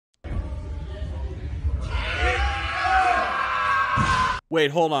Wait,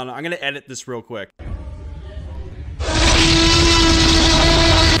 hold on. I'm gonna edit this real quick.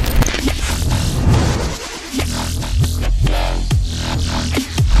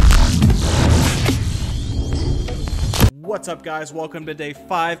 What's up, guys? Welcome to day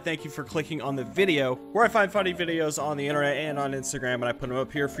 5. Thank you for clicking on the video where I find funny videos on the internet and on Instagram, and I put them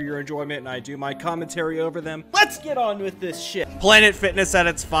up here for your enjoyment, and I do my commentary over them. Let's get on with this shit. Planet Fitness at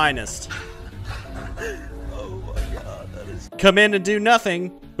its finest. Oh my god, that is... Come in and do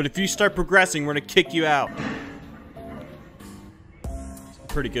nothing, but if you start progressing, we're gonna kick you out.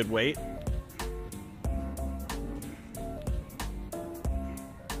 Pretty good weight.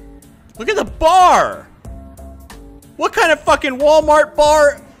 Look at the bar! What kind of fucking Walmart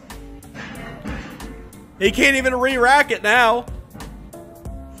bar? He can't even re-rack it now.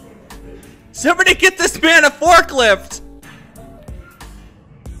 Somebody get this man a forklift.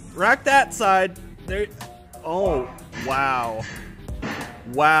 Rack that side. There. Oh, wow.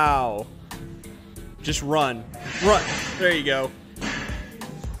 Wow. Just run. Run. There you go.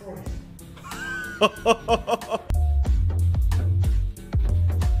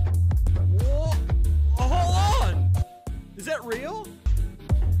 Is that real?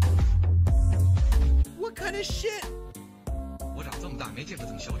 What kind of shit?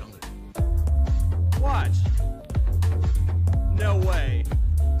 Watch. No way.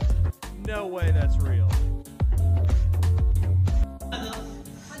 No way that's real.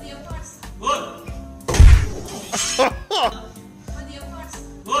 Look.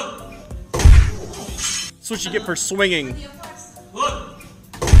 Look. That's what you get for swinging. Look.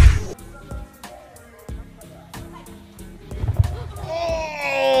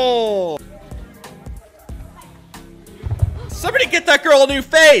 Somebody get that girl a new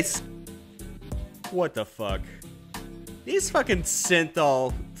face! What the fuck? These fucking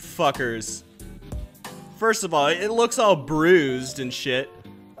synthol fuckers. First of all, it looks all bruised and shit.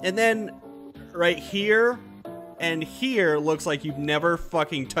 And then, right here and here looks like you've never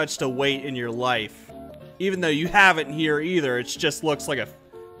fucking touched a weight in your life. Even though you haven't here either, it just looks like a...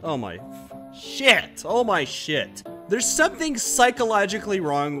 Oh my... Shit! Oh my shit. There's something psychologically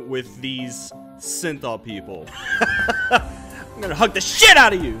wrong with these synthol people. I'm gonna hug the shit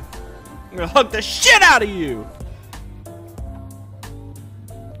out of you! I'm gonna hug the shit out of you!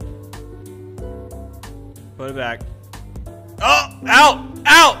 Put it back. Oh! Out!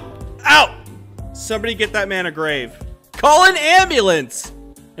 Out! Out! Somebody get that man a grave. Call an ambulance!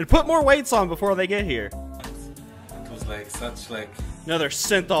 And put more weights on before they get here. It was like such like... Another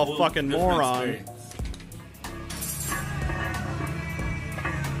synthol fucking moron. Experience.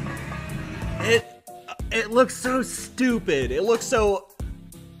 It looks so stupid. It looks so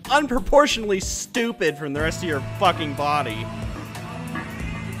unproportionally stupid from the rest of your fucking body.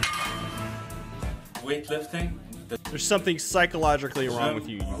 Weightlifting. There's something psychologically wrong with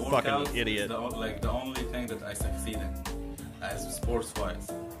you, you fucking idiot. The only thing that I succeed in, as sports-wise.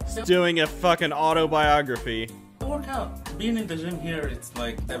 Doing a fucking autobiography. The workout, being in the gym here, it's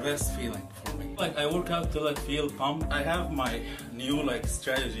like the best feeling for me. Like I work out till I feel pumped. I have my new like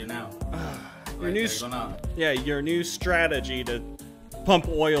strategy now. Your new strategy to pump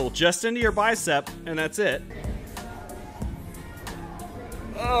oil just into your bicep, and that's it.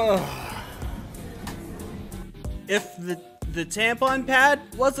 Ugh. If the tampon pad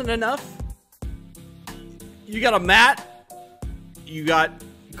wasn't enough, you got a mat, you got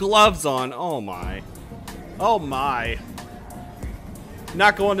gloves on. Oh my. Oh my.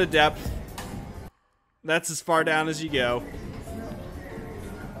 Not going to depth. That's as far down as you go.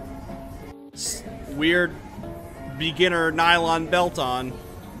 Weird beginner nylon belt on.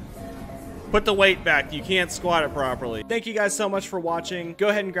 Put the weight back. You can't squat it properly. Thank you guys so much for watching. Go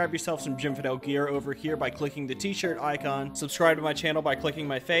ahead and grab yourself some Gymfidel gear over here by clicking the t-shirt icon. Subscribe to my channel by clicking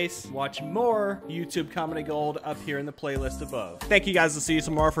my face. Watch more YouTube Comedy Gold up here in the playlist above. Thank you guys. I'll see you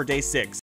tomorrow for day 6.